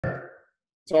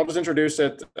So I'll just introduce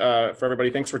it for everybody.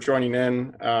 Thanks for joining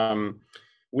in.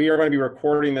 We are going to be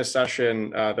recording this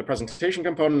session, the presentation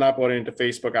component, uploading it to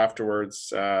Facebook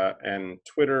afterwards and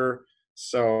Twitter,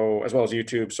 so as well as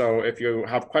YouTube. So if you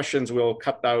have questions, we'll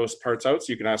cut those parts out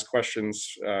so you can ask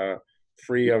questions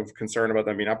free of concern about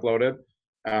them being uploaded.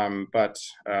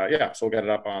 Yeah, so we'll get it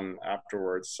up on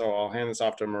afterwards. So I'll hand this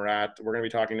off to Murat. We're going to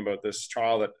be talking about this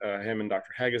trial that him and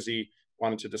Dr. Hegazy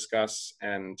wanted to discuss,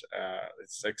 and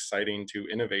it's exciting to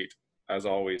innovate as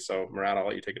always. So Murat, I'll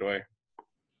let you take it away.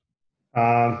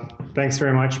 Thanks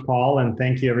very much, Paul, and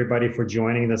thank you everybody for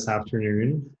joining this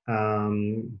afternoon.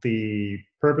 The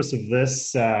purpose of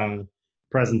this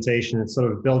presentation is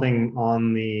sort of building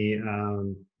on the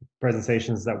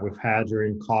presentations that we've had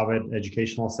during COVID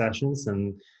educational sessions,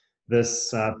 and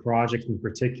this project in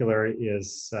particular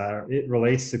is, it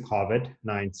relates to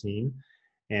COVID-19.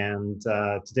 And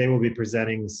today we'll be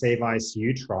presenting the SAVE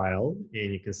ICU trial,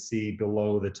 and you can see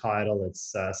below the title,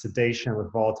 it's sedation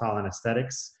with volatile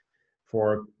anesthetics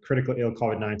for critically ill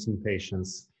COVID-19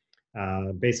 patients,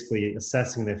 basically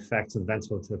assessing the effects of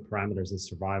ventilative parameters in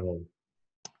survival.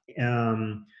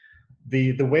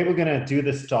 The way we're gonna do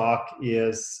this talk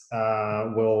is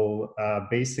we'll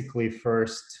basically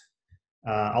first,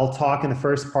 I'll talk in the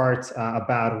first part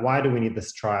about why do we need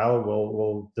this trial.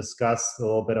 We'll discuss a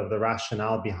little bit of the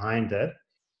rationale behind it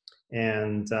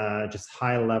and just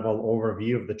high-level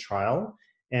overview of the trial.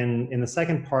 And in the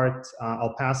second part,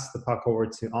 I'll pass the puck over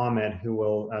to Ahmed, who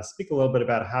will speak a little bit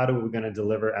about how we're going to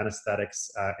deliver anesthetics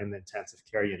in the intensive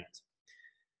care unit.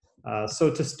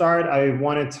 So to start, I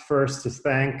wanted first to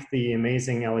thank the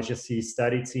amazing LHSC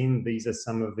study team. These are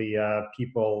some of the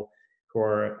people who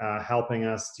are helping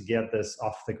us to get this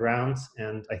off the ground.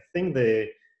 And I think the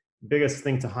biggest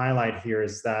thing to highlight here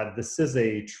is that this is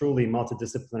a truly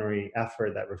multidisciplinary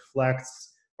effort that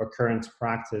reflects our current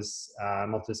practice,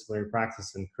 multidisciplinary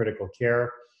practice in critical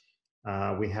care.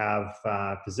 We have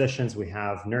physicians, we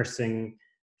have nursing,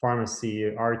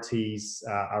 pharmacy, RTs,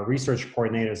 our research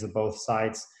coordinators at both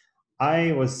sites.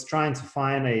 I was trying to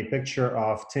find a picture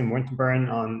of Tim Winterburn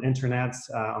on internet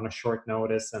on a short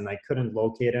notice, and I couldn't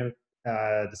locate him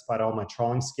despite all my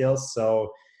trawling skills.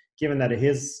 So given that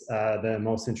he's the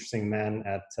most interesting man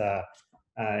at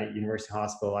University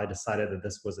Hospital, I decided that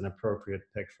this was an appropriate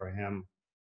pick for him.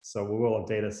 So we will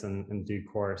update us in due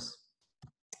course.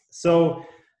 So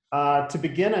to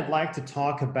begin, I'd like to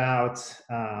talk about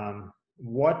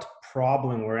what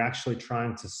problem we're actually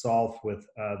trying to solve with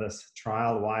this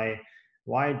trial.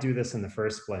 Why do this in the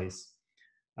first place?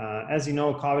 As you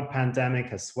know, COVID pandemic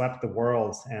has swept the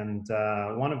world, and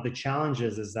one of the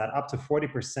challenges is that up to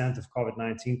 40% of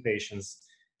COVID-19 patients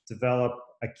develop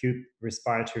acute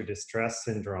respiratory distress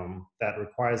syndrome that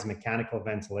requires mechanical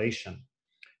ventilation.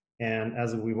 And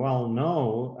as we well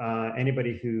know,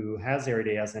 anybody who has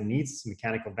ARDS and needs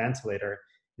mechanical ventilator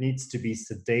needs to be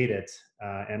sedated.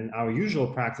 And our usual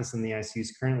practice in the ICUs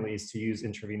currently is to use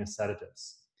intravenous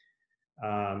sedatives.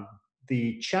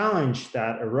 The challenge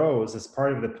that arose as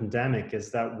part of the pandemic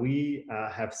is that we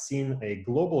have seen a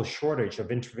global shortage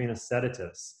of intravenous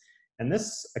sedatives. And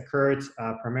this occurred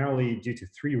primarily due to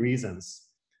three reasons.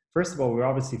 First of all, we're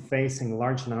obviously facing a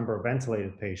large number of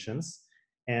ventilated patients.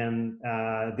 And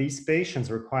these patients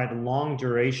required a long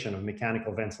duration of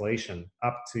mechanical ventilation,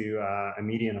 up to a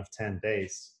median of 10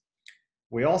 days.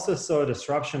 We also saw a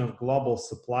disruption of global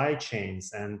supply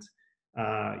chains, and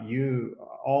you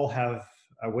all have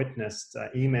witnessed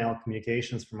email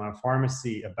communications from our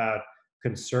pharmacy about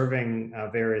conserving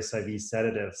various IV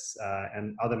sedatives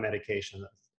and other medications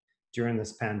during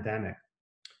this pandemic.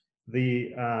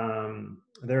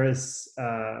 There is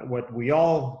what we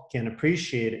all can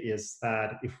appreciate is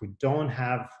that if we don't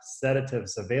have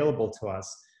sedatives available to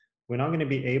us, we're not going to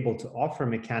be able to offer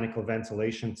mechanical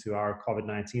ventilation to our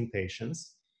COVID-19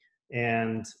 patients.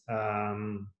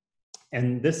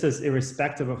 And this is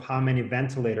irrespective of how many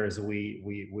ventilators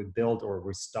we build or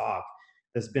restock.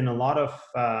 There's been a lot of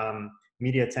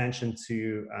media attention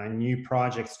to new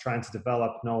projects trying to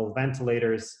develop novel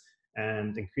ventilators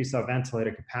and increase our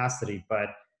ventilator capacity, but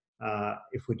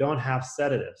if we don't have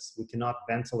sedatives, we cannot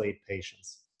ventilate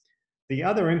patients. The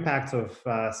other impact of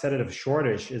sedative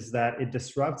shortage is that it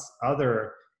disrupts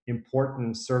other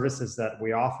important services that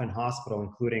we offer in hospital,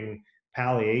 including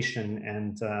palliation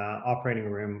and operating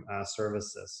room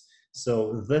services.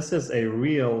 So this is a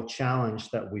real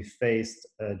challenge that we faced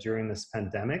during this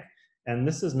pandemic. And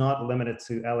this is not limited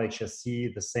to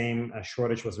LHSC. The same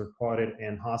shortage was reported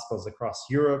in hospitals across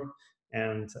Europe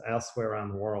and elsewhere around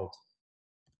the world.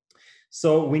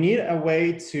 So we need a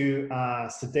way to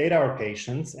sedate our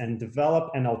patients and develop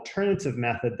an alternative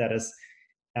method that is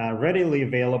readily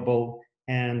available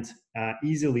and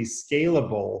easily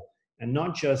scalable, and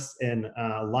not just in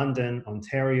London,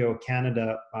 Ontario,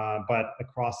 Canada, but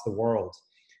across the world.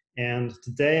 And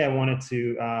today I wanted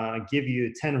to give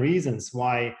you 10 reasons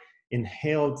why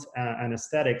inhaled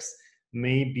anesthetics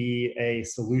may be a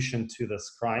solution to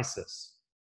this crisis.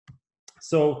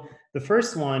 So the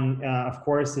first one, of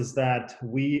course, is that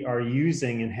we are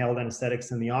using inhaled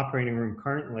anesthetics in the operating room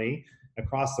currently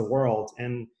across the world.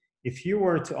 And if you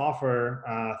were to offer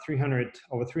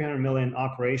over 300 million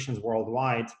operations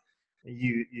worldwide,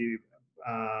 you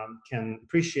can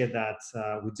appreciate that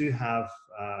we do have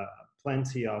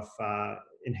plenty of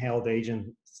inhaled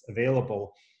agents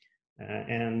available.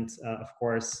 And of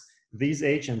course, these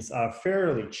agents are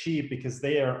fairly cheap because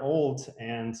they are old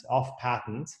and off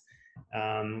patent.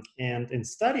 And in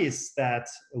studies that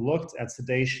looked at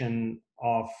sedation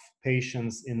of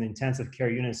patients in the intensive care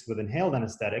units with inhaled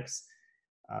anesthetics,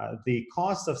 the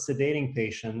cost of sedating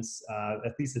patients,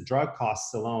 at least the drug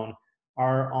costs alone,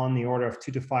 are on the order of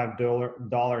 $2 to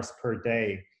 $5 per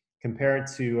day, compared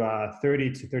to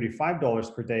 $30 to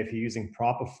 $35 per day if you're using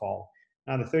propofol.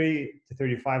 Now, the $30 to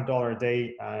 $35 a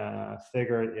day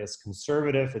figure is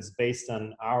conservative. It's based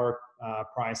on our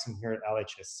pricing here at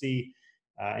LHSC.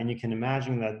 And you can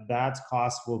imagine that that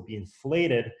cost will be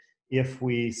inflated if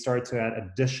we start to add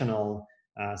additional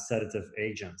sedative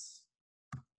agents.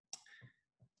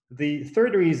 The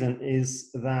third reason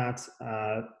is that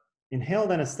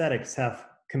inhaled anesthetics have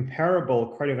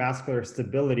comparable cardiovascular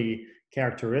stability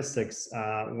characteristics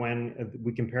when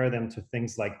we compare them to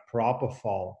things like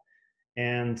propofol.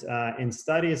 And in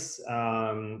studies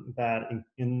that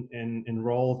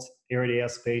enrolled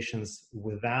ARDS patients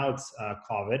without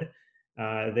COVID,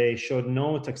 they showed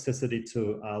no toxicity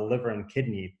to liver and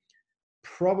kidney,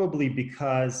 probably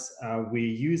because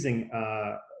we're using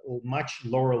much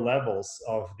lower levels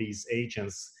of these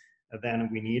agents than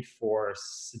we need for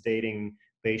sedating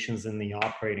patients in the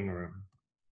operating room.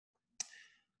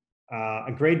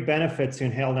 A great benefit to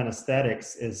inhaled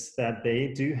anesthetics is that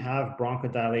they do have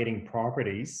bronchodilating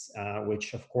properties,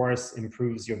 which of course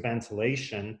improves your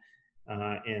ventilation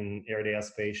in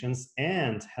ARDS patients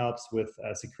and helps with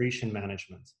secretion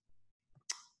management.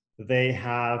 They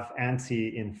have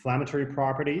anti-inflammatory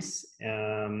properties,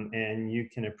 and you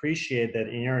can appreciate that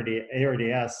in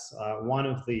ARDS, one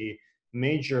of the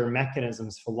major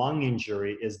mechanisms for lung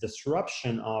injury is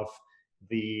disruption of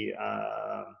the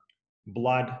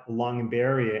blood-lung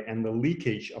barrier and the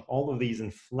leakage of all of these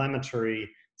inflammatory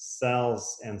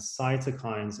cells and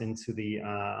cytokines into the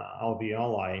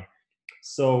alveoli.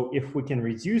 So if we can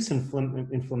reduce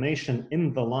inflammation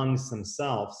in the lungs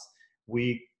themselves,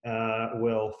 we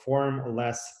will form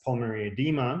less pulmonary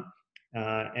edema,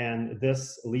 and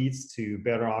this leads to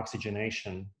better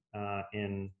oxygenation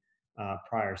in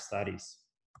prior studies.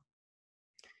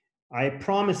 I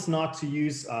promise not to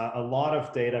use a lot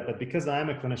of data, but because I am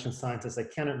a clinician scientist, I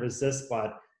cannot resist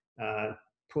but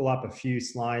pull up a few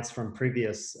slides from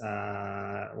previous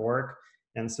work.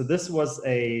 And so this was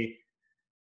a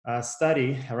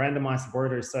study, a randomized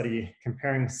laboratory study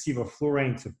comparing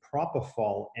sevoflurane to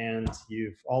propofol, and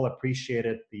you've all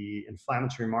appreciated the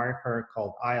inflammatory marker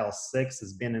called IL-6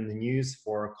 has been in the news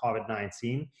for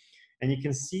COVID-19. And you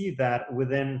can see that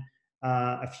within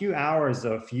a few hours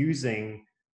of using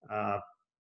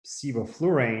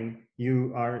sevoflurane,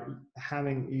 you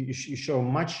show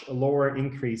much lower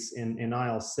increase in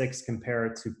IL-6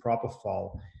 compared to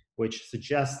propofol, which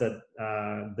suggests that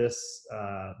this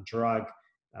drug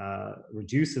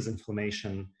reduces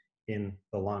inflammation in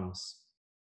the lungs.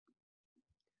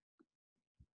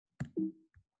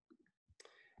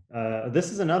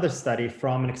 This is another study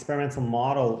from an experimental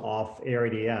model of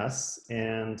ARDS,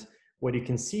 and what you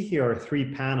can see here are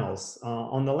three panels.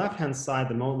 On the left-hand side,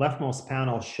 the leftmost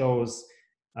panel shows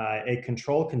a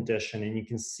control condition, and you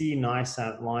can see nice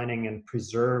outlining and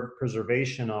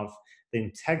preservation of the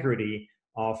integrity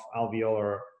of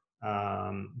alveolar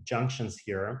junctions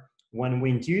here. When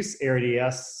we induce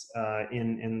ARDS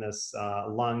in this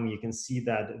lung, you can see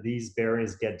that these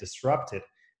barriers get disrupted.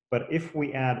 But if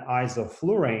we add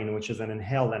isoflurane, which is an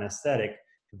inhaled anesthetic,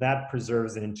 that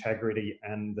preserves the integrity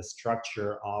and the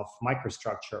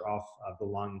microstructure of the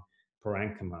lung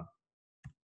parenchyma.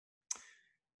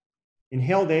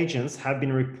 Inhaled agents have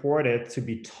been reported to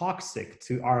be toxic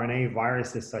to RNA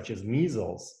viruses such as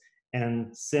measles.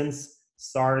 And since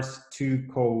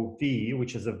SARS-2-CoV,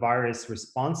 which is a virus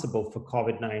responsible for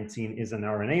COVID-19, is an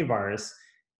RNA virus,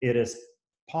 it is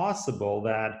possible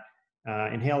that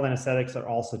inhaled anesthetics are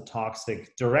also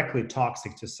directly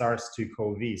toxic to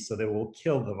SARS-2-CoV, so they will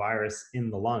kill the virus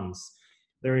in the lungs.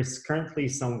 There is currently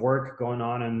some work going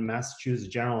on in Massachusetts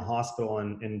General Hospital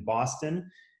in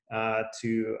Boston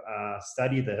to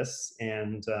study this.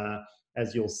 And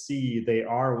as you'll see, they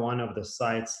are one of the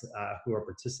sites who are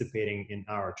participating in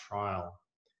our trial.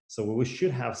 So we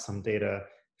should have some data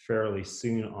fairly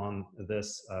soon on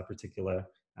this particular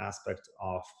aspect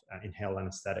of inhaled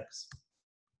anesthetics.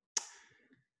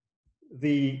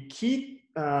 The key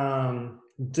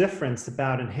difference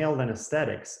about inhaled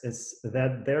anesthetics is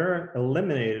that they're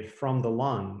eliminated from the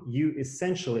lung. You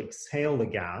essentially exhale the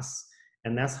gas,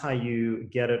 and that's how you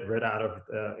get it rid out of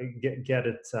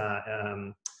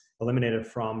eliminated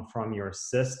from your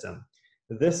system.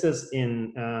 This is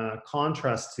in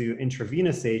contrast to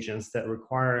intravenous agents that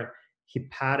require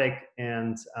hepatic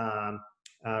and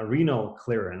renal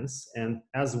clearance. And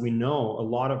as we know, a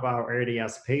lot of our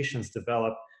ARDS patients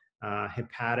develop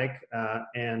hepatic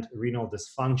and renal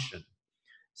dysfunction.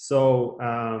 So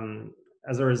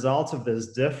as a result of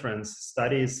this difference,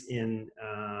 studies in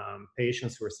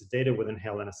patients who are sedated with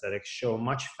inhaled anesthetics show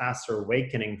much faster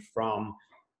awakening from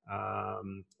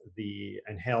the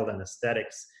inhaled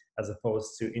anesthetics as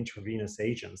opposed to intravenous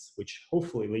agents, which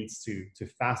hopefully leads to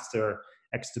faster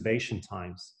extubation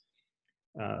times.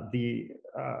 The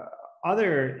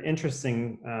other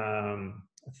interesting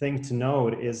thing to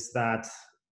note is that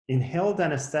inhaled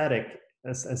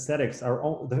anesthetics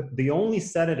are the only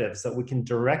sedatives that we can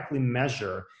directly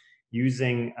measure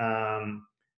using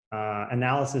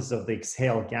analysis of the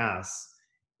exhaled gas.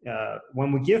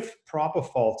 When we give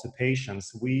propofol to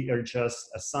patients, we are just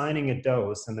assigning a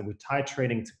dose and then we're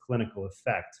titrating to clinical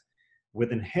effect.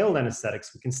 With inhaled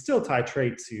anesthetics, we can still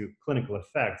titrate to clinical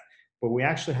effect, but we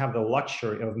actually have the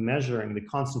luxury of measuring the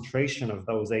concentration of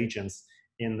those agents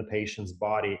in the patient's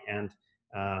body and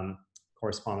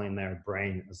corresponding in their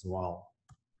brain as well.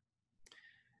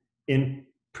 In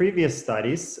previous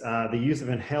studies, the use of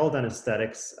inhaled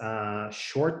anesthetics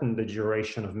shortened the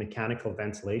duration of mechanical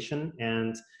ventilation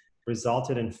and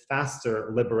resulted in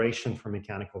faster liberation from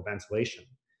mechanical ventilation.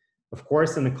 Of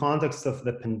course, in the context of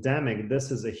the pandemic,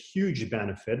 this is a huge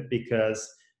benefit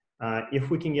because if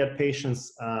we can get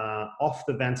patients off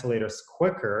the ventilators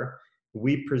quicker,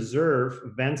 we preserve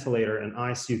ventilator and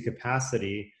ICU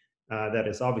capacity that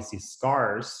is obviously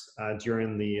scarce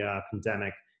during the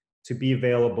pandemic to be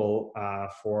available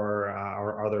for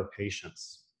our other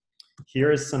patients.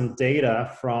 Here is some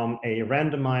data from a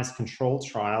randomized controlled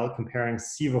trial comparing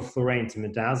sevoflurane to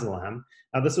midazolam.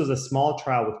 Now, this was a small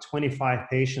trial with 25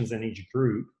 patients in each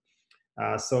group,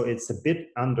 so it's a bit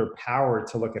underpowered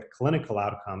to look at clinical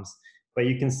outcomes. But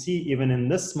you can see even in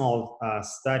this small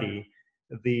study,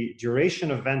 the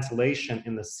duration of ventilation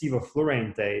in the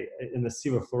sevoflurane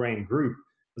group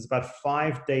was about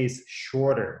 5 days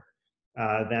shorter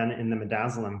than in the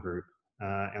midazolam group.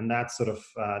 And that sort of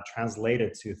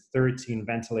translated to 13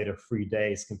 ventilator-free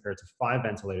days compared to 5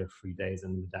 ventilator-free days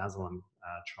in the midazolam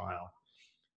trial.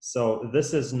 So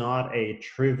this is not a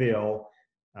trivial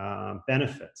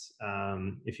benefit.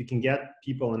 If you can get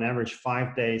people on average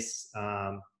 5 days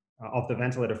off the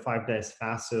ventilator 5 days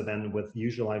faster than with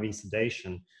usual IV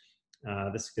sedation,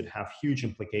 this could have huge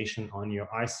implication on your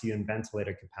ICU and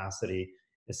ventilator capacity,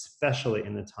 especially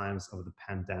in the times of the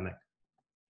pandemic.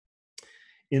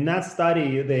 In that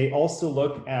study, they also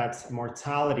looked at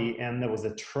mortality, and there was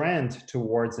a trend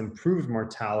towards improved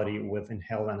mortality with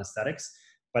inhaled anesthetics.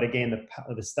 But again,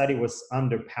 the study was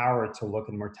underpowered to look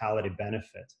at mortality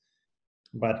benefit.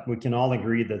 But we can all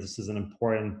agree that this is an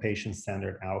important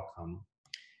patient-centered outcome.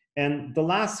 And the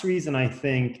last reason, I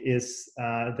think, is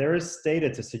there is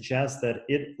data to suggest that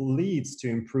it leads to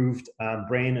improved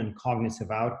brain and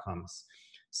cognitive outcomes.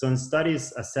 So in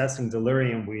studies assessing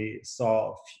delirium, we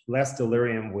saw less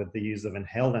delirium with the use of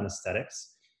inhaled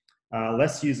anesthetics,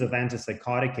 less use of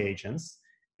antipsychotic agents,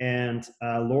 and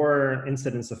lower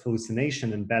incidence of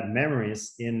hallucination and bad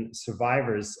memories in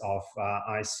survivors of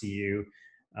ICU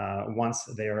once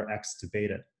they are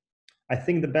extubated. I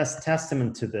think the best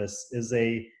testament to this is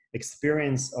a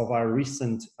experience of our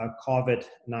recent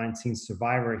COVID-19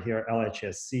 survivor here at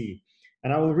LHSC.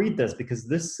 And I will read this because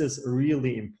this is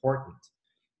really important.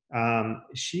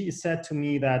 She said to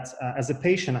me that as a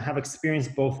patient, I have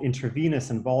experienced both intravenous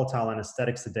and volatile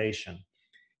anesthetic sedation.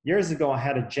 Years ago, I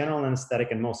had a general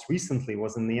anesthetic and most recently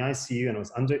was in the ICU and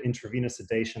was under intravenous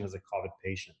sedation as a COVID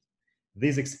patient.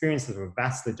 These experiences were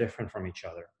vastly different from each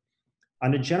other.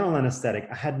 Under general anesthetic,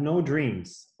 I had no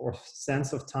dreams or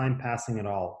sense of time passing at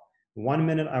all. 1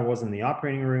 minute I was in the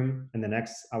operating room and the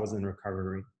next I was in the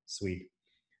recovery suite.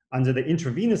 Under the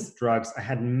intravenous drugs, I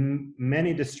had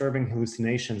many disturbing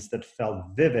hallucinations that felt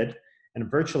vivid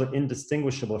and virtually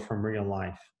indistinguishable from real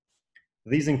life.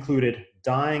 These included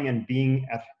dying and being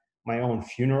at my own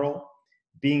funeral,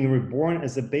 being reborn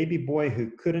as a baby boy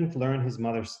who couldn't learn his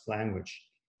mother's language,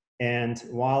 And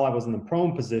while I was in the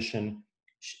prone position,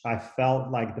 I felt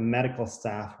like the medical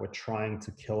staff were trying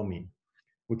to kill me.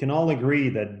 We can all agree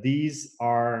that these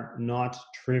are not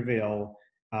trivial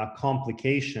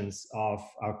complications of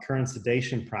our current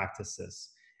sedation practices.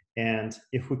 And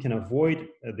if we can avoid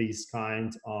these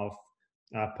kind of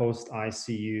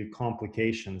post-ICU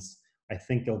complications, I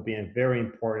think it'll be very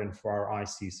important for our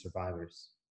ICU survivors.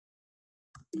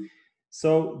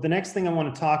 So the next thing I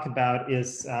want to talk about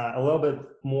is a little bit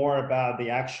more about the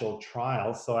actual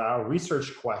trial. So our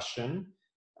research question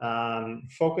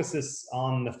focuses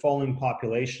on the following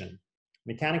population: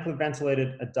 mechanically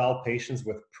ventilated adult patients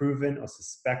with proven or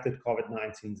suspected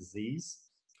COVID-19 disease.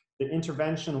 The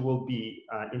intervention will be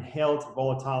inhaled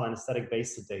volatile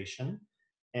anesthetic-based sedation,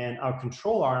 and our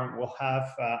control arm will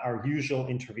have our usual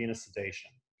intravenous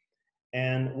sedation.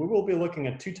 And we will be looking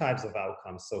at two types of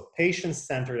outcomes. So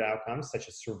patient-centered outcomes, such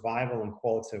as survival and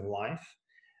quality of life,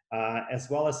 as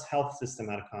well as health system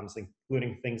outcomes,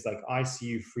 including things like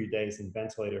ICU-free days and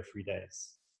ventilator-free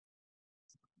days.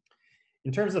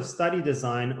 In terms of study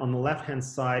design, on the left-hand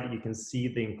side, you can see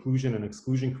the inclusion and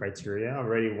exclusion criteria. I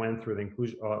already went through the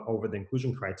over the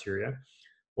inclusion criteria.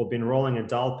 We'll be enrolling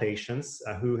adult patients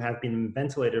who have been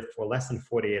ventilated for less than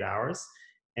 48 hours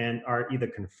and are either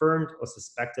confirmed or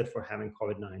suspected for having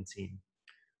COVID-19.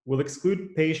 We'll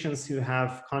exclude patients who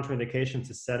have contraindication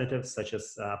to sedatives such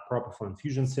as propofol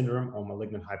infusion syndrome or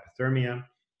malignant hypothermia,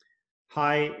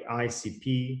 high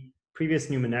ICP, previous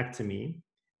pneumonectomy,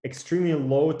 extremely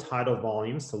low tidal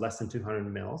volumes, so less than 200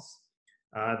 mils,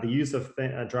 the use of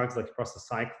drugs like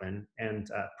prostacyclin, and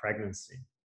pregnancy.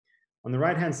 On the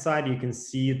right-hand side, you can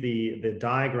see the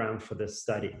diagram for this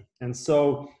study. And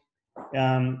so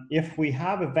if we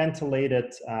have a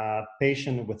ventilated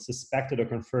patient with suspected or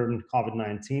confirmed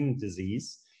COVID-19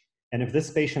 disease, and if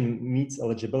this patient meets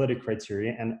eligibility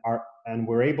criteria and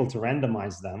we're able to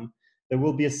randomize them, they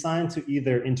will be assigned to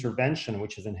either intervention,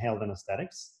 which is inhaled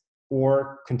anesthetics,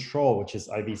 or control, which is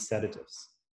IV sedatives.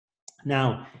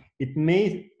 Now, it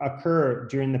may occur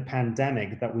during the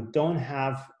pandemic that we don't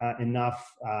have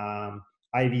enough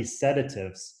IV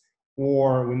sedatives,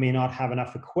 or we may not have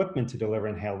enough equipment to deliver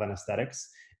inhaled anesthetics.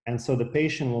 And so the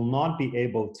patient will not be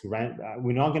able to,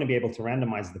 we're not going to be able to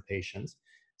randomize the patient.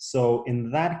 So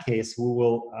in that case, we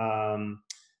will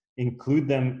include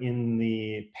them in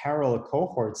the parallel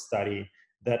cohort study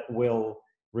that will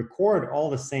record all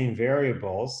the same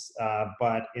variables,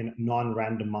 but in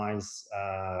non-randomized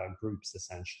groups,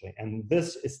 essentially. And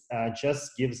this is,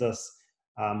 just gives us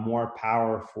more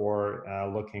power for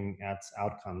looking at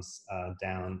outcomes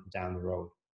down the road.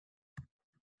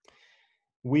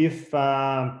 We've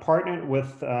partnered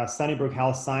with Sunnybrook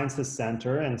Health Sciences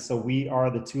Center, and so we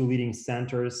are the two leading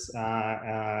centers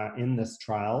in this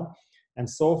trial. And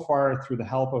so far, through the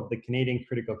help of the Canadian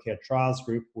Critical Care Trials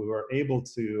Group, we were able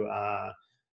to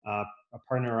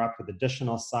partner up with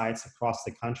additional sites across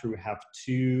the country. We have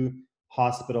two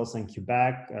hospitals in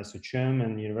Quebec, Suchum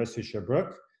and University of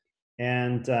Sherbrooke.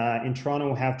 And in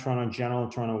Toronto, we have Toronto General,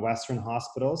 Toronto Western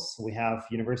Hospitals. We have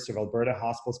University of Alberta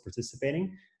hospitals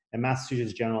participating, and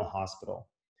Massachusetts General Hospital.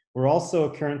 We're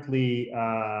also currently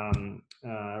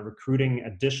recruiting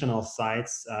additional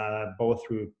sites, both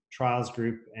through Trials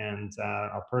Group and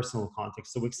our personal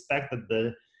contacts. So we expect that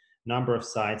the number of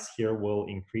sites here will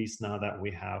increase now that we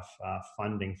have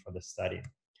funding for the study.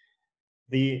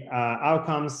 The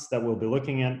outcomes that we'll be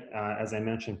looking at, as I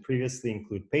mentioned previously,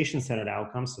 include patient-centered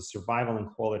outcomes, so survival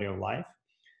and quality of life.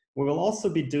 We will also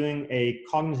be doing a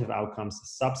cognitive outcomes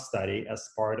sub-study as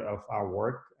part of our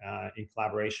work in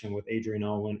collaboration with Adrian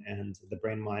Owen and the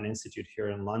Brain Mind Institute here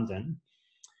in London.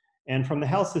 And from the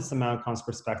health system outcomes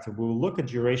perspective, we will look at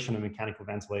duration of mechanical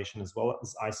ventilation as well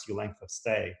as ICU length of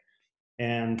stay.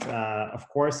 And of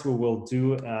course, we will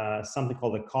do something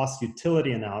called a cost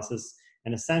utility analysis.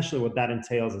 And essentially what that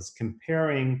entails is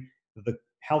comparing the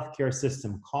healthcare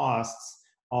system costs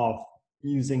of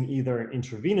using either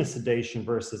intravenous sedation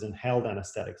versus inhaled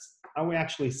anesthetics. Are we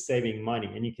actually saving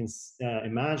money? And you can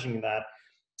imagine that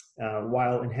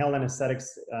while inhaled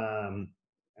anesthetics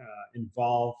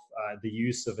involve the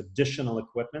use of additional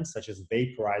equipment, such as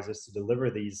vaporizers to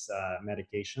deliver these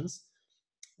medications,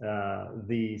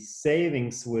 the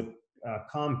savings would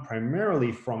come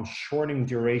primarily from shortening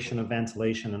duration of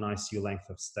ventilation and ICU length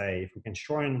of stay. If we can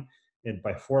shorten it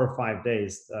by 4 or 5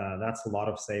 days, that's a lot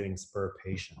of savings per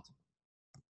patient.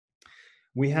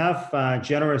 We have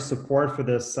generous support for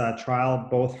this trial,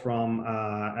 both from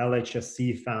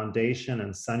LHSC Foundation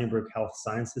and Sunnybrook Health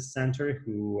Sciences Center,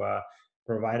 who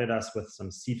provided us with some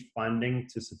seed funding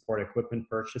to support equipment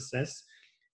purchases.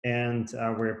 And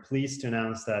we're pleased to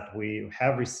announce that we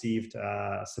have received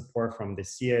support from the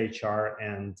CIHR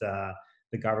and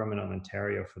the Government of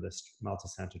Ontario for this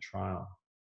multi-center trial.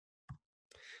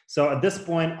 So at this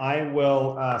point, I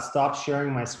will stop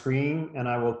sharing my screen and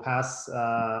I will pass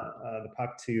the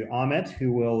puck to Ahmed,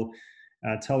 who will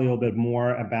tell you a little bit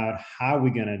more about how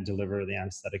we're going to deliver the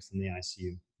anesthetics in the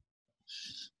ICU.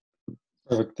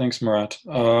 Perfect. Thanks, Murat.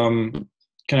 Can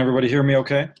everybody hear me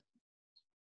okay?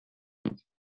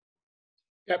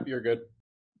 Yep, you're good.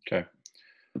 Okay.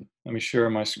 Let me share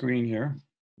my screen here.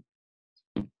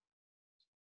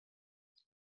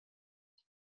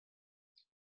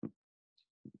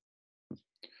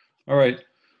 All right.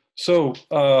 So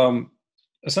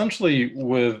essentially,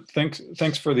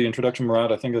 thanks for the introduction,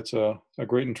 Murat. I think that's a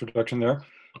great introduction there.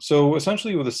 So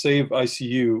essentially, with the SAVE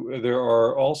ICU, there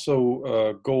are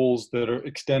also goals that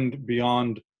extend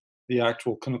beyond the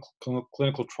actual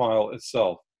clinical trial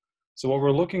itself. So what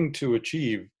we're looking to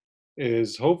achieve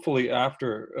is hopefully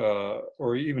after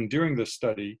or even during this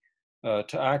study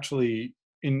to actually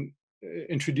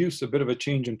introduce a bit of a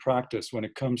change in practice when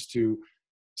it comes to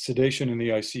sedation in the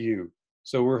ICU.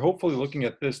 So we're hopefully looking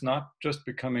at this not just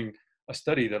becoming a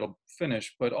study that'll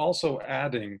finish, but also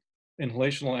adding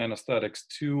inhalational anesthetics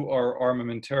to our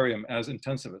armamentarium as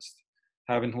intensivists.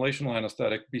 Have inhalational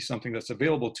anesthetic be something that's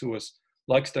available to us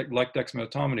like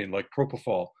dexmedetomidine, like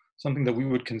propofol, something that we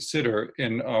would consider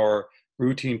in our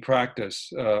routine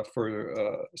practice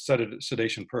for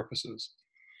sedation purposes.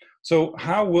 So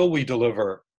how will we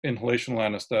deliver inhalational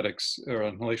anesthetics or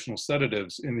inhalational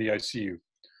sedatives in the ICU?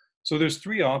 So there's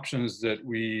three options that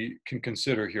we can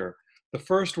consider here. The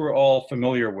first we're all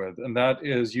familiar with, and that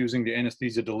is using the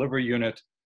anesthesia delivery unit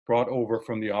brought over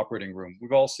from the operating room.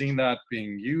 We've all seen that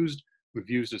being used. We've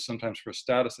used it sometimes for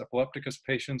status epilepticus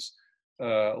patients,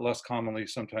 less commonly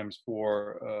sometimes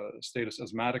for status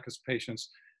asthmaticus patients.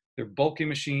 They're bulky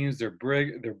machines, they're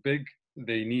big,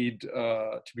 they need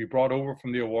to be brought over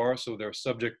from the OR, so they're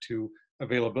subject to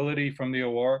availability from the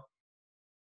OR.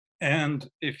 And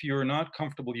if you're not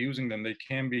comfortable using them, they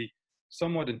can be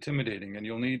somewhat intimidating, and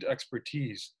you'll need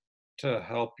expertise to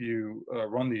help you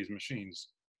run these machines.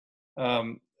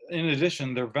 In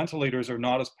addition, their ventilators are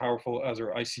not as powerful as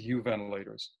our ICU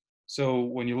ventilators. So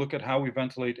when you look at how we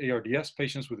ventilate ARDS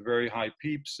patients with very high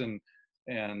PEEPs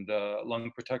and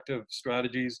lung protective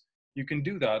strategies, you can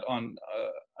do that on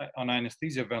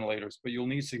anesthesia ventilators, but you'll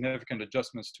need significant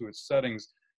adjustments to its settings,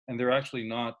 and they're actually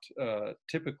not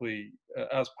typically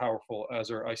as powerful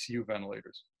as our ICU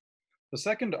ventilators. The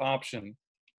second option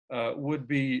would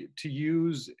be to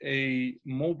use a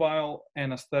mobile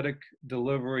anesthetic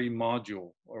delivery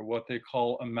module, or what they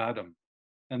call a MADAM.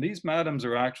 And these MADAMs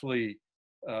are actually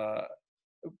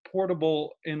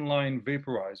portable inline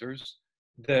vaporizers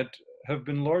that have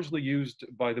been largely used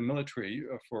by the military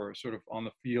for sort of on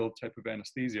the field type of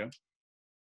anesthesia.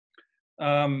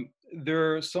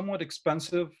 They're somewhat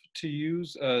expensive to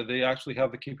use. They actually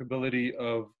have the capability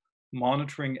of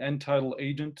monitoring end-tidal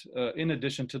agent in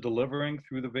addition to delivering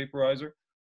through the vaporizer.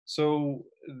 So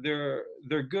they're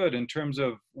good in terms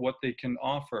of what they can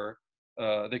offer.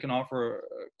 They can offer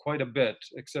quite a bit,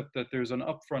 except that there's an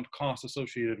upfront cost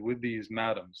associated with these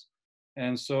MADAMs.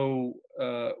 And so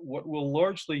what we'll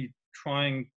largely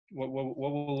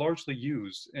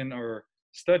use in our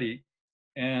study,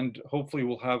 and hopefully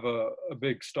we'll have a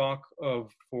big stock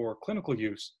of for clinical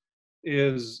use,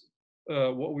 is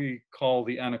what we call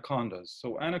the anacondas.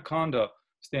 So anaconda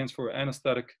stands for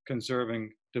anesthetic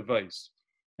conserving device.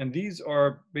 And these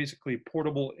are basically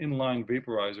portable inline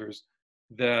vaporizers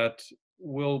that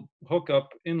will hook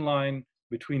up inline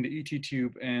between the ET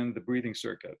tube and the breathing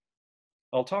circuit.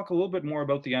 I'll talk a little bit more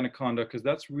about the anaconda because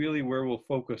that's really where we'll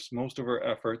focus most of our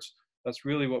efforts. That's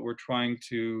really what we're trying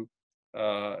to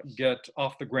get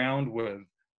off the ground with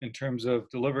in terms of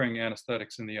delivering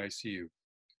anesthetics in the ICU.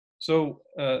 So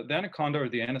the anaconda, or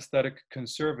the anesthetic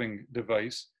conserving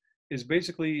device, is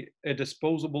basically a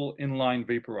disposable inline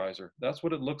vaporizer. That's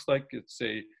what it looks like.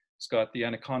 It's got the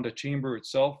anaconda chamber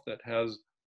itself that has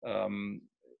an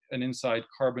inside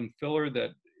carbon filler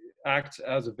that acts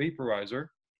as a vaporizer.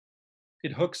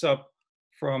 It hooks up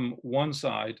from one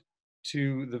side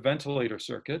to the ventilator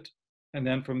circuit, and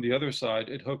then from the other side,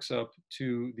 it hooks up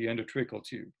to the endotracheal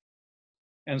tube.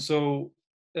 And so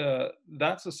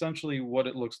that's essentially what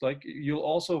it looks like. You'll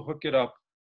also hook it up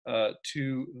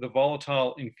to the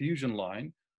volatile infusion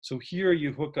line. So here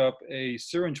you hook up a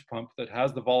syringe pump that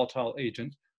has the volatile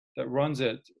agent that runs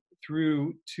it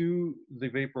through to the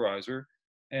vaporizer.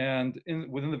 And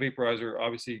within the vaporizer,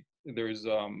 obviously, there's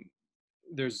a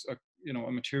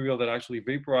material that actually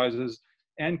vaporizes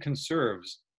and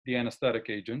conserves the anesthetic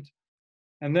agent.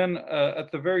 And then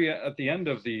at the end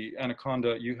of the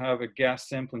anaconda, you have a gas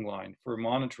sampling line for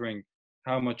monitoring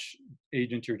how much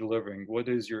agent you're delivering. What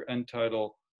is your end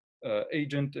tidal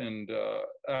agent, and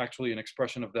actually an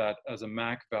expression of that as a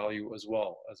MAC value as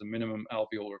well, as a minimum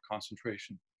alveolar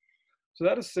concentration. So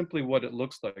that is simply what it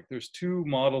looks like. There's two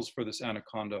models for this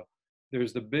anaconda.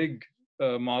 There's the big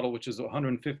model, which is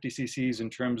 150 cc's in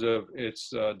terms of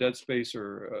its dead space,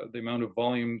 or the amount of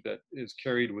volume that is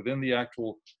carried within the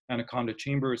actual anaconda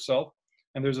chamber itself.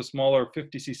 And there's a smaller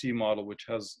 50 cc model, which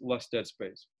has less dead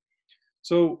space.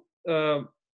 So the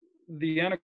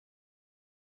anaconda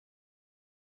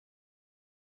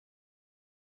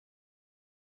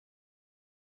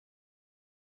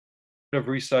of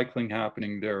recycling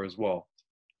happening there as well.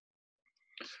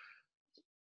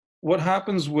 What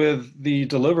happens with the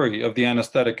delivery of the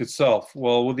anesthetic itself?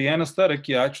 Well, with the anesthetic,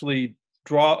 you actually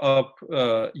draw up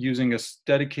using a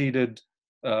dedicated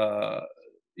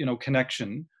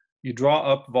connection. You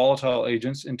draw up volatile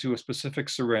agents into a specific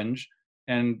syringe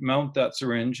and mount that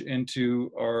syringe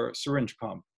into our syringe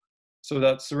pump. So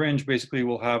that syringe basically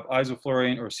will have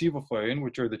isoflurane or sevoflurane,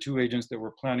 which are the two agents that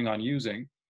we're planning on using.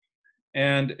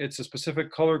 And it's a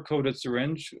specific color-coded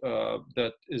syringe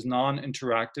that is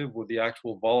non-interactive with the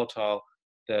actual volatile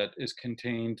that is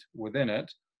contained within it.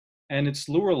 And its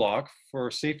lure lock, for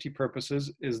safety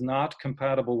purposes, is not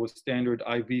compatible with standard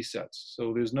IV sets.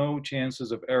 So there's no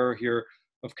chances of error here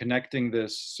of connecting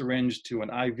this syringe to an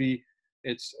IV.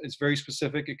 It's very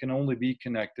specific. It can only be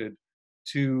connected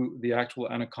to the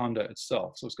actual anaconda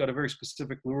itself. So it's got a very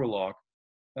specific lure lock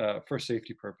for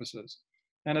safety purposes.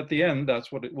 And at the end,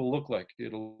 that's what it will look like.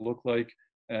 It'll look like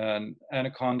an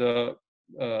anaconda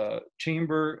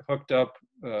chamber hooked up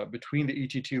between the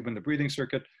ET tube and the breathing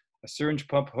circuit, a syringe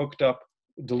pump hooked up,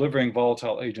 delivering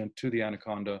volatile agent to the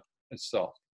anaconda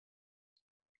itself.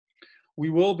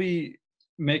 We will be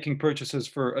making purchases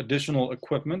for additional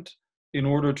equipment in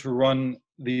order to run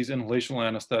these inhalational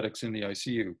anesthetics in the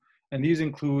ICU. And these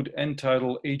include end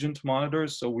tidal agent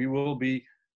monitors. So we will be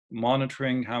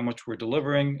monitoring how much we're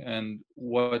delivering and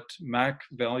what MAC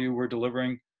value we're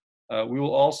delivering. We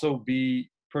will also be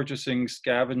purchasing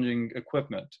scavenging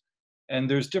equipment. And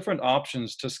there's different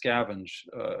options to scavenge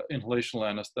inhalational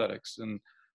anesthetics. And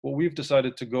what we've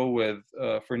decided to go with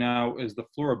for now is the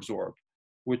FluorAbsorb,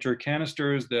 which are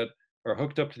canisters that are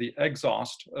hooked up to the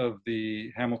exhaust of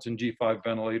the Hamilton G5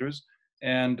 ventilators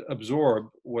and absorb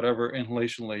whatever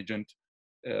inhalational agent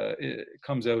it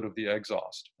comes out of the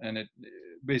exhaust. And it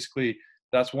basically,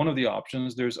 that's one of the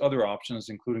options. There's other options,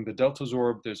 including the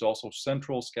DeltaZorb. There's also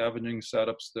central scavenging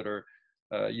setups that are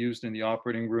used in the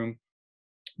operating room.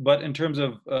 But in terms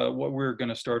of what we're going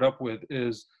to start up with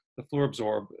is the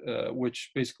FluorAbsorb,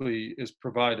 which basically is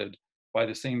provided by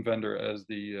the same vendor as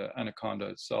the Anaconda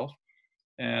itself.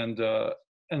 And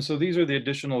so these are the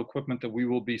additional equipment that we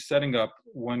will be setting up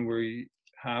when we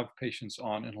have patients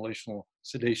on inhalational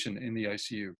sedation in the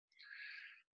ICU.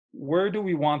 Where do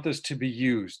we want this to be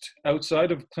used?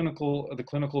 Outside of the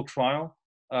clinical trial,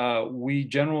 we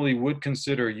generally would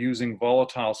consider using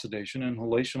volatile sedation,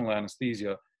 inhalational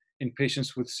anesthesia, in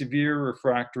patients with severe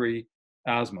refractory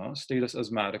asthma, status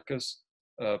asthmaticus.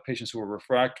 Patients who are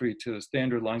refractory to the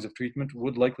standard lines of treatment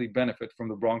would likely benefit from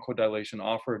the bronchodilation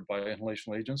offered by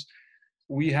inhalational agents.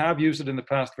 We have used it in the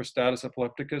past for status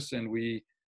epilepticus, and we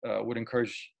would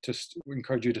encourage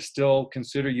you to still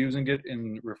consider using it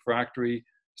in refractory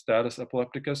status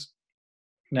epilepticus,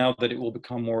 now that it will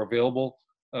become more available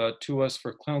to us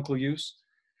for clinical use.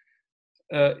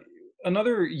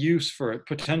 Another use for it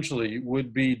potentially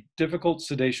would be difficult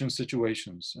sedation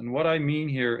situations. And what I mean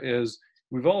here is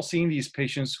we've all seen these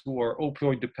patients who are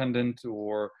opioid dependent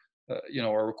or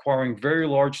are requiring very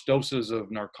large doses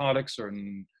of narcotics or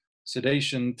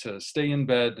sedation to stay in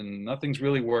bed, and nothing's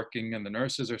really working, and the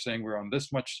nurses are saying we're on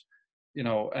this much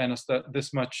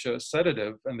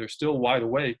sedative, and they're still wide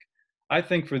awake. I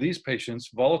think for these patients,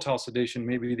 volatile sedation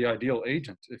may be the ideal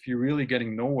agent if you're really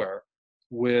getting nowhere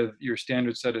with your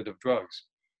standard sedative drugs.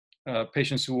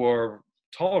 Patients who are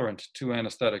tolerant to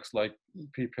anesthetics, like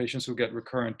patients who get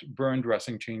recurrent burn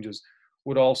dressing changes,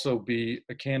 would also be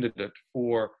a candidate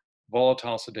for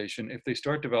volatile sedation if they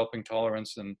start developing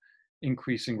tolerance and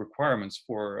increasing requirements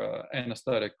for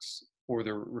anesthetics for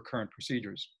their recurrent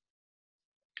procedures.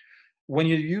 When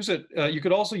you use it, you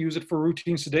could also use it for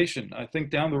routine sedation. I think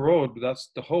down the road,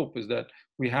 that's the hope, is that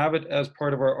we have it as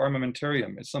part of our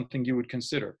armamentarium. It's something you would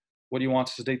consider. What do you want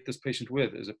to sedate this patient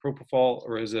with? Is it propofol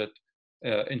or is it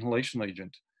inhalation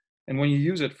agent? And when you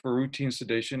use it for routine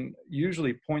sedation,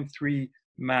 usually 0.3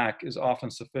 MAC is often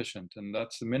sufficient, and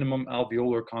that's the minimum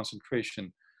alveolar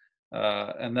concentration.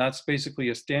 And that's basically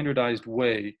a standardized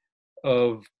way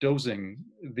of dosing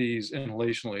these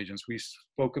inhalational agents. We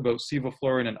spoke about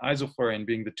sevoflurane and isoflurane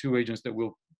being the two agents that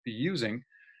we'll be using.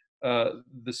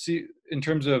 In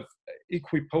terms of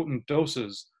equipotent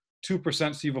doses, 2%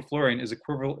 sevoflurane is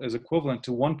equivalent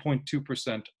to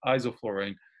 1.2%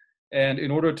 isoflurane. And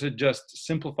in order to just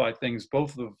simplify things,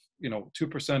 both of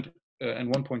 2%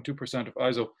 and 1.2% of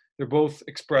iso, they're both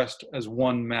expressed as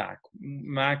 1 MAC.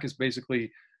 MAC is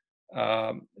basically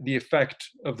the effect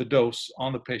of the dose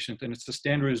on the patient, and it's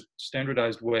the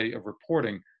standardized way of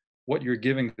reporting what you're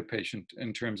giving the patient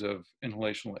in terms of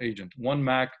inhalational agent. 1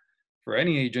 MAC for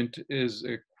any agent is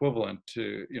equivalent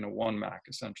to 1 MAC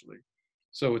essentially.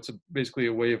 So it's basically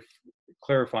a way of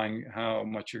clarifying how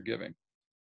much you're giving.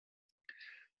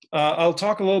 I'll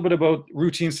talk a little bit about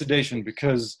routine sedation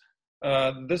because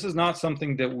this is not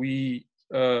something that we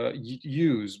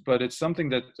use, but it's something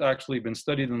that's actually been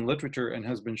studied in the literature and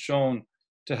has been shown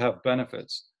to have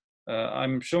benefits.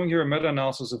 I'm showing here a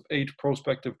meta-analysis of 8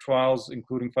 prospective trials,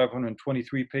 including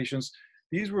 523 patients.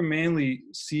 These were mainly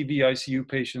CV ICU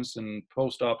patients and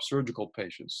post-op surgical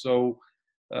patients. So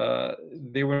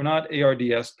they were not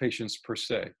ARDS patients per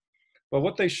se. But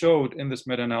what they showed in this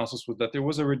meta-analysis was that there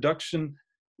was a reduction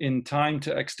in time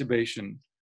to extubation.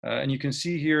 And you can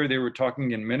see here they were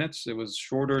talking in minutes. It was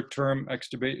shorter term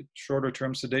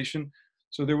sedation.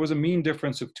 So there was a mean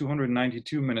difference of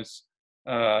 292 minutes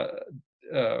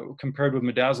compared with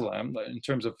midazolam in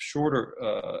terms of shorter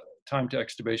time to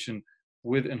extubation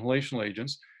with inhalational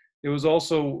agents. It was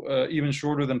also even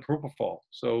shorter than propofol.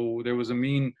 So there was a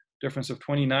mean difference of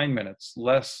 29 minutes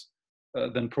less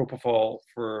than propofol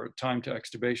for time to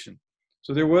extubation.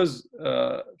 So there was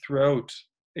throughout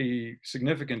a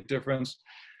significant difference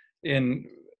in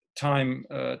time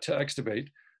to extubate.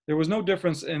 There was no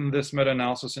difference in this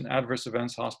meta-analysis in adverse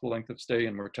events, hospital length of stay,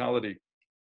 and mortality.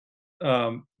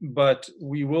 But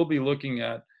we will be looking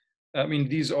at,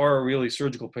 these are really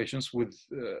surgical patients with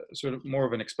sort of more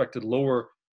of an expected lower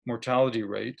mortality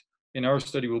rate. In our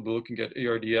study, we'll be looking at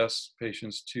ARDS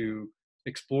patients to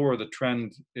explore the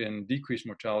trend in decreased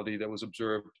mortality that was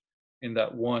observed in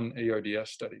that one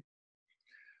ARDS study.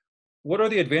 What are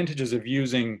the advantages of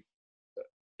using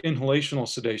inhalational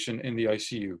sedation in the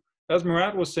ICU? As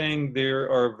Murat was saying,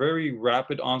 there are very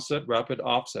rapid onset, rapid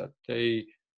offset. They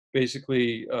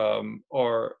basically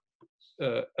are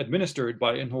administered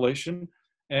by inhalation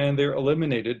and they're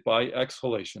eliminated by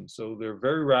exhalation. So they're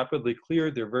very rapidly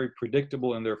cleared, they're very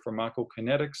predictable in their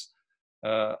pharmacokinetics.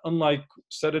 Unlike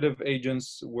sedative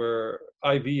agents where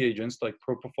IV agents like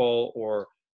propofol or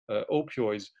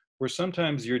opioids, where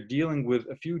sometimes you're dealing with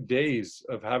a few days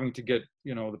of having to get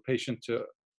the patient to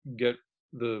get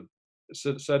the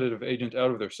sedative agent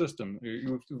out of their system.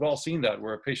 We've all seen that,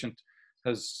 where a patient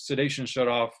has sedation shut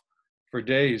off for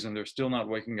days and they're still not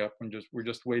waking up, and we're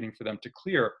just waiting for them to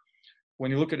clear. When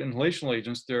you look at inhalational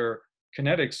agents, their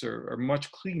kinetics are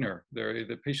much cleaner.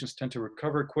 The patients tend to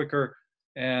recover quicker,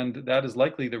 and that is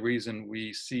likely the reason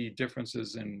we see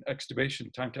differences in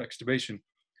extubation, time to extubation,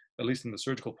 at least in the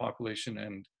surgical population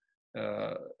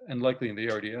and likely in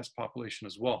the ARDS population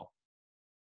as well.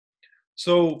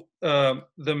 So the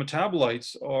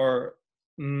metabolites are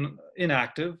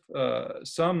inactive.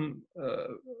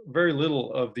 Very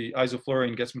little of the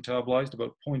isoflurane gets metabolized,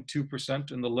 about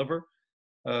 0.2% in the liver.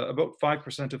 About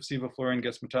 5% of sevoflurane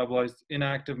gets metabolized.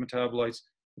 Inactive metabolites,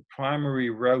 the primary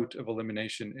route of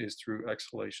elimination is through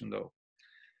exhalation though.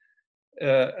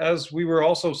 As we were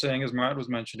also saying, as Murat was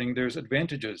mentioning, there's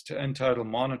advantages to end-tidal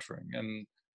monitoring and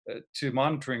to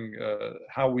monitoring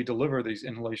how we deliver these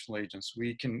inhalational agents.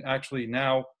 We can actually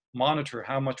now monitor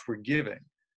how much we're giving.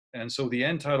 And so the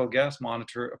end-tidal gas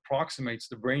monitor approximates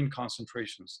the brain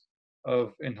concentrations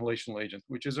of inhalational agent,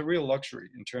 which is a real luxury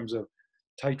in terms of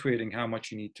titrating how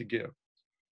much you need to give.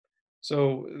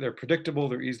 So they're predictable,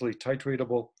 they're easily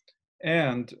titratable,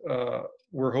 and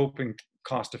we're hoping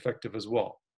cost-effective as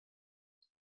well.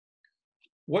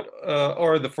 What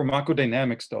are the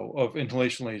pharmacodynamics, though, of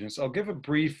inhalational agents? I'll give a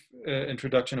brief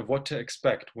introduction of what to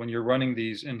expect when you're running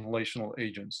these inhalational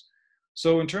agents.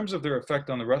 So in terms of their effect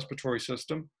on the respiratory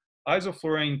system,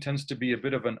 isoflurane tends to be a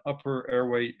bit of an upper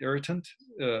airway irritant,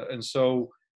 and so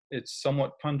it's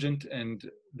somewhat pungent, and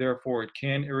therefore it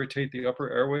can irritate the upper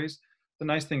airways. The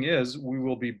nice thing is we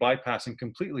will be bypassing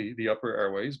completely the upper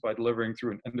airways by delivering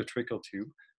through an endotracheal tube.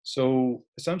 So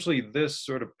essentially this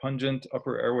sort of pungent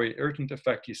upper airway irritant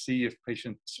effect you see if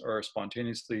patients are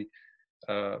spontaneously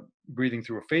breathing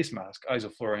through a face mask,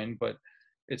 isoflurane, but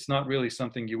it's not really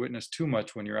something you witness too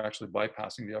much when you're actually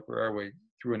bypassing the upper airway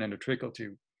through an endotracheal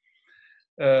tube.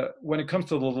 When it comes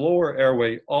to the lower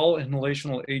airway, all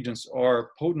inhalational agents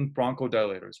are potent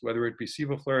bronchodilators, whether it be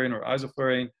sevoflurane or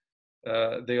isoflurane.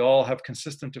 they all have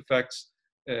consistent effects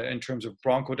in terms of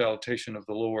bronchodilation of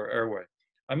the lower airway.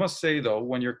 I must say though,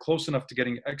 when you're close enough to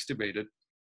getting extubated,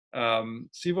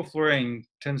 sevoflurane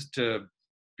tends to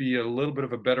be a little bit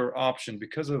of a better option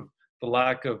because of the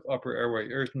lack of upper airway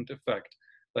irritant effect.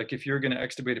 Like if you're going to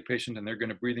extubate a patient and they're going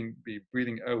to be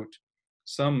breathing out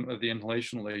some of the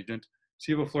inhalational agent,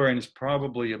 sevoflurane is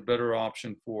probably a better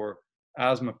option for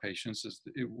asthma patients, as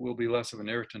it will be less of an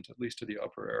irritant, at least to the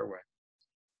upper airway.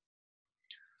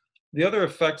 The other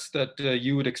effects that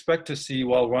you would expect to see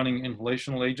while running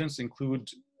inhalational agents include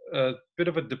a bit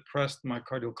of a depressed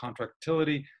myocardial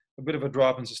contractility, a bit of a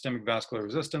drop in systemic vascular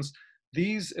resistance.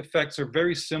 These effects are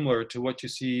very similar to what you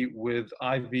see with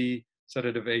IV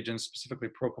sedative agents, specifically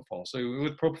propofol. So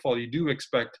with propofol, you do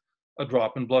expect a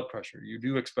drop in blood pressure. You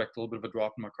do expect a little bit of a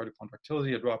drop in myocardial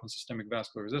contractility, a drop in systemic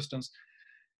vascular resistance.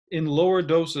 In lower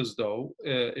doses, though,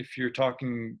 if you're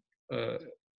talking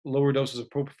lower doses of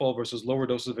propofol versus lower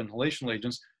doses of inhalational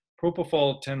agents,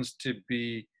 propofol tends to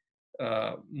be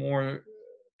more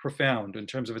profound in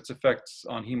terms of its effects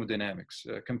on hemodynamics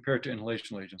compared to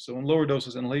inhalational agents. So in lower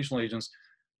doses, inhalational agents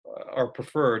are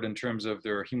preferred in terms of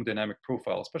their hemodynamic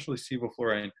profile, especially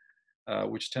sevoflurane,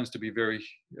 which tends to be very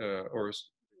or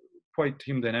quite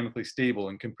hemodynamically stable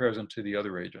in comparison to the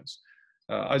other agents.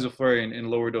 Isoflurane in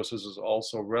lower doses is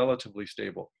also relatively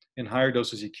stable. In higher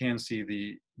doses, you can see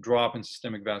the drop in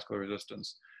systemic vascular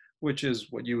resistance, which is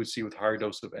what you would see with higher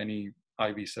dose of any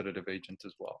IV sedative agent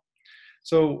as well.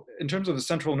 So in terms of the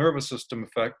central nervous system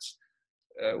effects,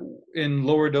 in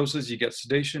lower doses, you get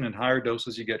sedation. In higher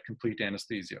doses, you get complete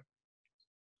anesthesia.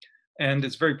 And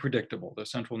it's very predictable. The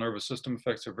central nervous system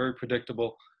effects are very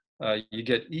predictable. You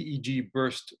get EEG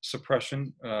burst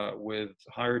suppression with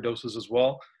higher doses as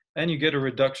well, and you get a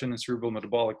reduction in cerebral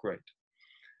metabolic rate.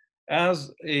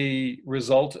 As a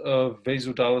result of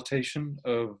vasodilatation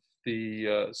of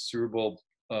the cerebral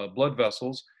blood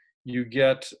vessels, you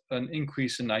get an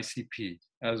increase in ICP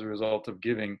as a result of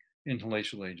giving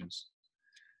inhalational agents.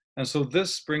 And so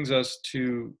this brings us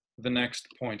to the next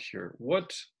point here.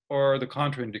 What are the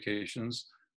contraindications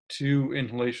to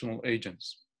inhalational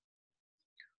agents?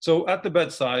 So at the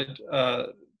bedside,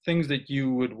 things that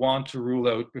you would want to rule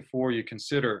out before you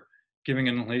consider giving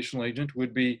an inhalational agent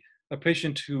would be a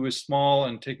patient who is small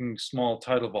and taking small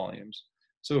tidal volumes.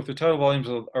 So if the tidal volumes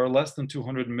are less than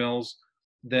 200 mils,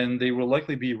 then they will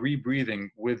likely be rebreathing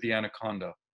with the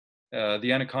anaconda.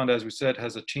 The anaconda, as we said,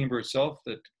 has a chamber itself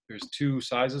that there's two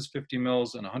sizes, 50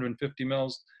 mils and 150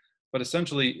 mils. But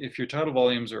essentially, if your tidal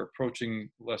volumes are approaching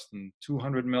less than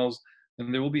 200 mils,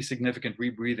 then there will be significant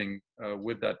rebreathing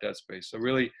with that dead space. So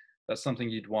really, that's something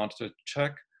you'd want to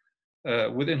check.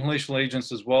 With inhalational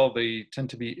agents as well, they tend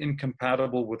to be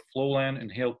incompatible with Flolan,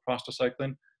 inhaled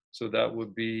prostacyclin. So that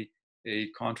would be a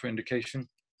contraindication.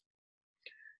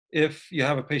 If you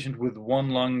have a patient with one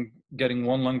lung, getting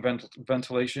one lung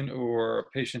ventilation, or a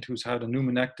patient who's had a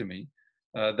pneumonectomy,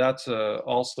 that's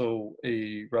also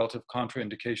a relative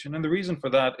contraindication. And the reason for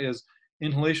that is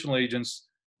inhalational agents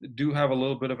do have a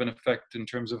little bit of an effect in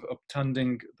terms of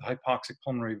obtunding the hypoxic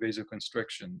pulmonary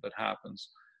vasoconstriction that happens.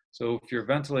 So if you're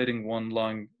ventilating one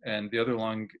lung and the other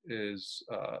lung is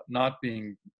not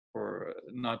being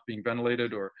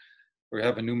ventilated, or you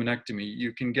have a pneumonectomy,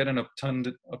 you can get an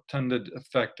obtunded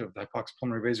effect of the hypoxic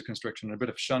pulmonary vasoconstriction and a bit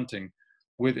of shunting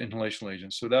with inhalational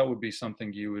agents. So that would be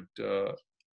something you would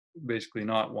basically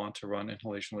not want to run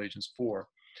inhalational agents for.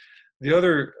 The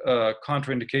other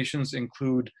contraindications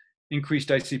include increased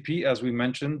ICP. As we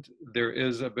mentioned, there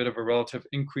is a bit of a relative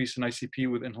increase in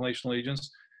ICP with inhalational agents,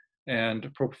 and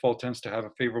propofol tends to have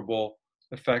a favorable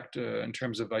effect in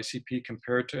terms of ICP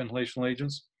compared to inhalational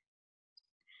agents.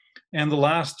 And the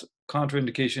last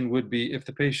contraindication would be if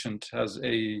the patient has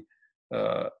a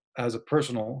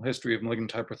personal history of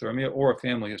malignant hyperthermia or a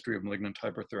family history of malignant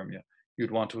hyperthermia.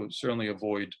 You'd want to certainly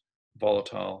avoid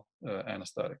volatile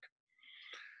anesthetic.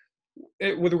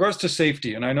 With regards to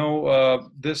safety, and I know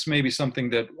this may be something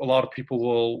that a lot of people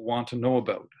will want to know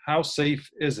about, how safe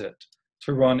is it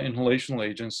to run inhalational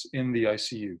agents in the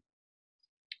ICU?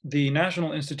 The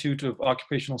National Institute of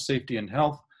Occupational Safety and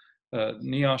Health,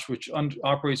 NIOSH, which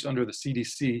operates under the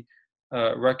CDC,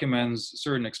 recommends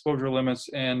certain exposure limits,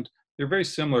 and they're very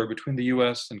similar between the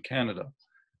US and Canada.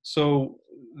 So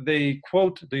they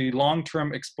quote the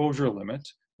long-term exposure limit,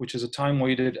 which is a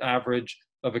time-weighted average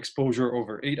of exposure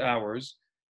over 8 hours,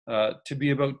 to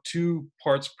be about 2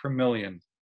 parts per million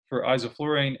for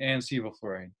isoflurane and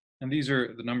sevoflurane. And these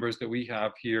are the numbers that we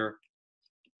have here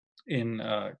in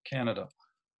Canada.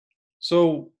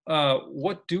 So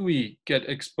what do we get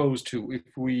exposed to if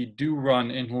we do run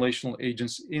inhalational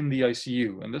agents in the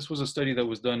ICU? And this was a study that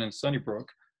was done in Sunnybrook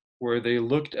where they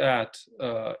looked at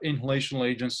inhalational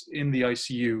agents in the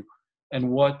ICU and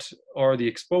what are the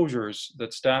exposures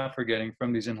that staff are getting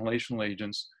from these inhalational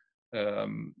agents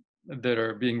that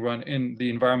are being run in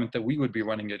the environment that we would be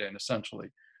running it in, essentially.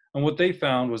 And what they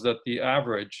found was that the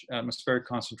average atmospheric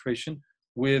concentration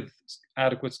with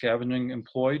adequate scavenging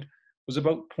employed was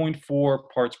about 0.4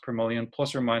 parts per million,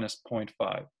 plus or minus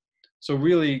 0.5. So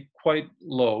really quite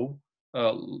low,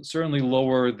 certainly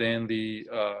lower than the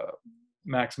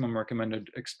maximum recommended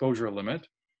exposure limit.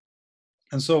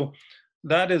 And so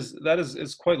that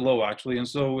is quite low, actually. And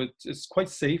so it's quite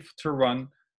safe to run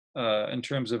in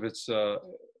terms of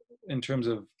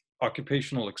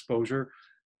occupational exposure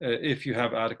if you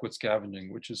have adequate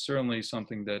scavenging, which is certainly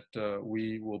something that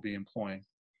we will be employing.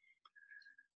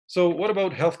 So what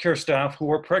about healthcare staff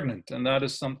who are pregnant? And that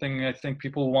is something I think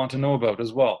people want to know about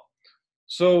as well.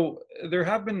 So there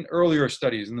have been earlier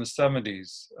studies in the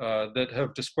 70s that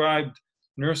have described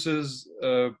nurses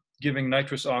giving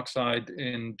nitrous oxide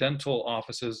in dental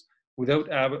offices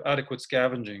without adequate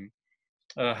scavenging,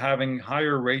 having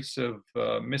higher rates of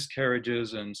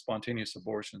miscarriages and spontaneous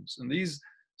abortions. And these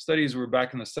studies were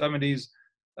back in the 70s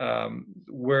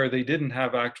where they didn't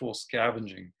have actual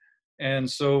scavenging. And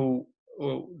so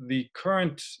the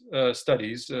current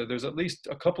studies, there's at least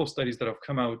a couple of studies that have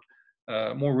come out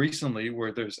more recently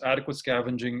where there's adequate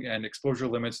scavenging and exposure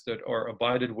limits that are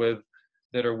abided with,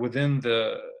 that are within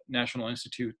the National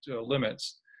Institute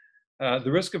limits.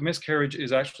 The risk of miscarriage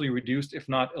is actually reduced, if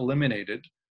not eliminated,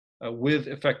 with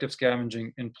effective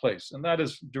scavenging in place. And that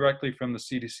is directly from the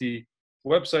CDC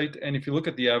website. And if you look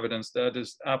at the evidence, that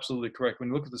is absolutely correct. When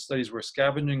you look at the studies where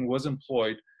scavenging was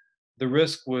employed, the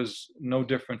risk was no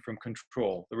different from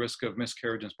control. The risk of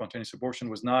miscarriage and spontaneous abortion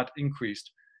was not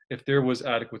increased if there was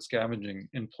adequate scavenging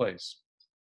in place.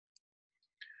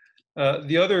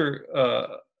 The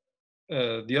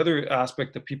other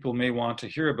aspect that people may want to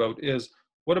hear about is,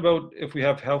 what about if we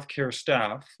have healthcare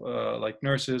staff, like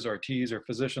nurses, RTs, or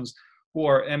physicians, who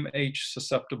are MH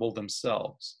susceptible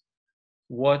themselves?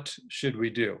 What should we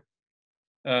do?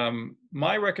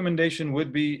 My recommendation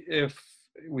would be, if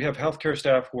we have healthcare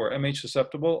staff who are MH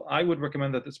susceptible, I would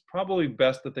recommend that it's probably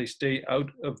best that they stay out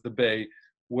of the bay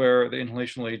where the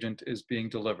inhalational agent is being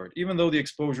delivered. Even though the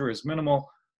exposure is minimal,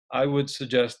 I would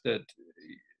suggest that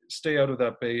stay out of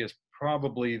that bay is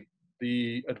probably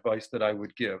the advice that I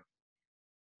would give.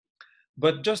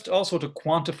 But just also to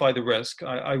quantify the risk,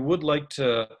 I would like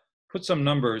to put some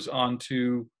numbers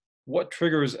onto what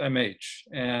triggers MH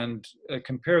and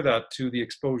compare that to the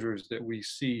exposures that we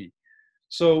see.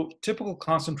 So typical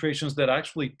concentrations that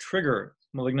actually trigger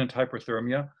malignant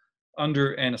hyperthermia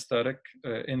under anesthetic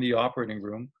in the operating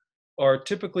room are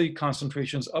typically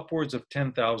concentrations upwards of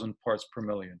 10,000 parts per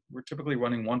million. We're typically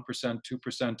running 1%, 2%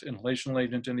 inhalational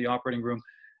agent in the operating room.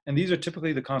 And these are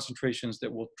typically the concentrations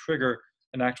that will trigger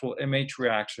an actual MH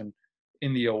reaction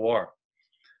in the OR.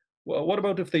 Well, what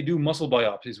about if they do muscle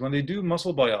biopsies? When they do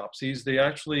muscle biopsies, they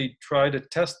actually try to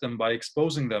test them by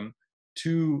exposing them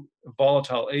to a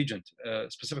volatile agent,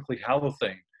 specifically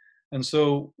halothane. And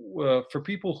so for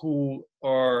people who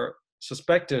are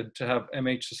suspected to have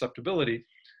MH susceptibility,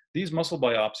 these muscle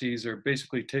biopsies are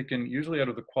basically taken usually out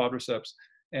of the quadriceps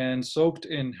and soaked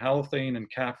in halothane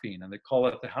and caffeine. And they call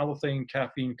it the halothane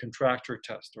caffeine contracture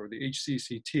test, or the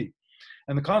HCCT.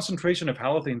 And the concentration of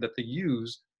halothane that they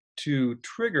use to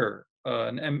trigger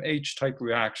an MH type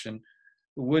reaction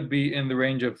would be in the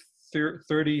range of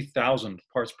 30,000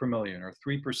 parts per million, or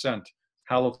 3%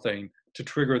 halothane, to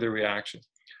trigger the reaction.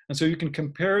 And so you can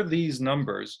compare these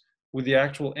numbers with the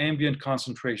actual ambient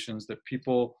concentrations that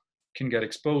people can get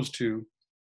exposed to,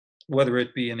 whether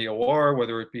it be in the OR,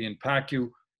 whether it be in PACU,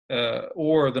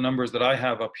 or the numbers that I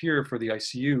have up here for the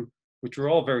ICU, which are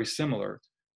all very similar.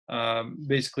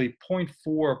 Basically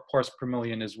 0.4 parts per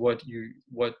million is what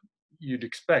you'd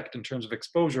expect in terms of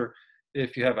exposure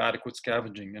if you have adequate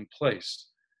scavenging in place.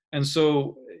 And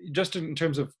so just in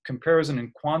terms of comparison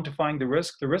and quantifying the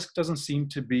risk doesn't seem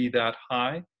to be that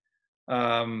high.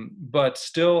 But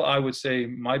still, I would say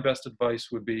my best advice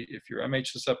would be, if you're MH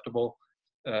susceptible,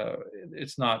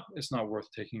 it's not worth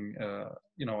taking,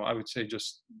 I would say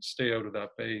just stay out of that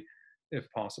bay if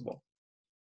possible.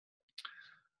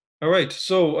 All right,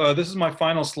 so this is my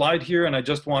final slide here, and I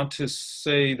just want to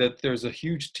say that there's a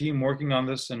huge team working on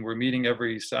this, and we're meeting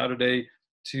every Saturday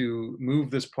to move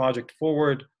this project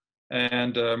forward.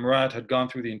 And Murat had gone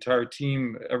through the entire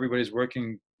team. Everybody's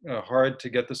working hard to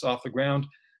get this off the ground.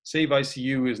 Save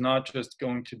ICU is not just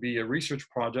going to be a research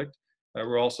project.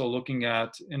 We're also looking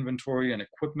at inventory and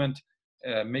equipment,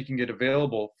 making it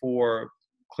available for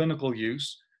clinical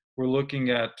use. We're looking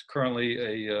at currently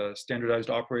a standardized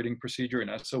operating procedure,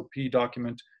 an SOP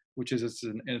document, which is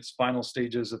in its final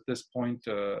stages at this point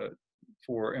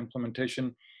for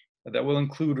implementation, that will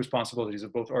include responsibilities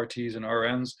of both RTs and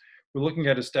RNs. We're looking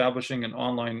at establishing an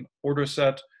online order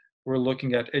set. We're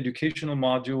looking at educational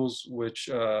modules, which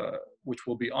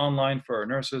will be online for our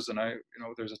nurses. And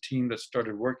there's a team that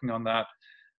started working on that.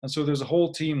 And so there's a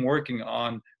whole team working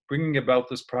on bringing about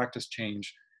this practice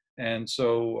change. And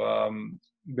so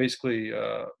basically,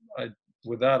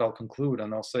 with that, I'll conclude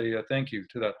and I'll say thank you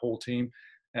to that whole team,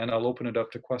 and I'll open it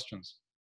up to questions.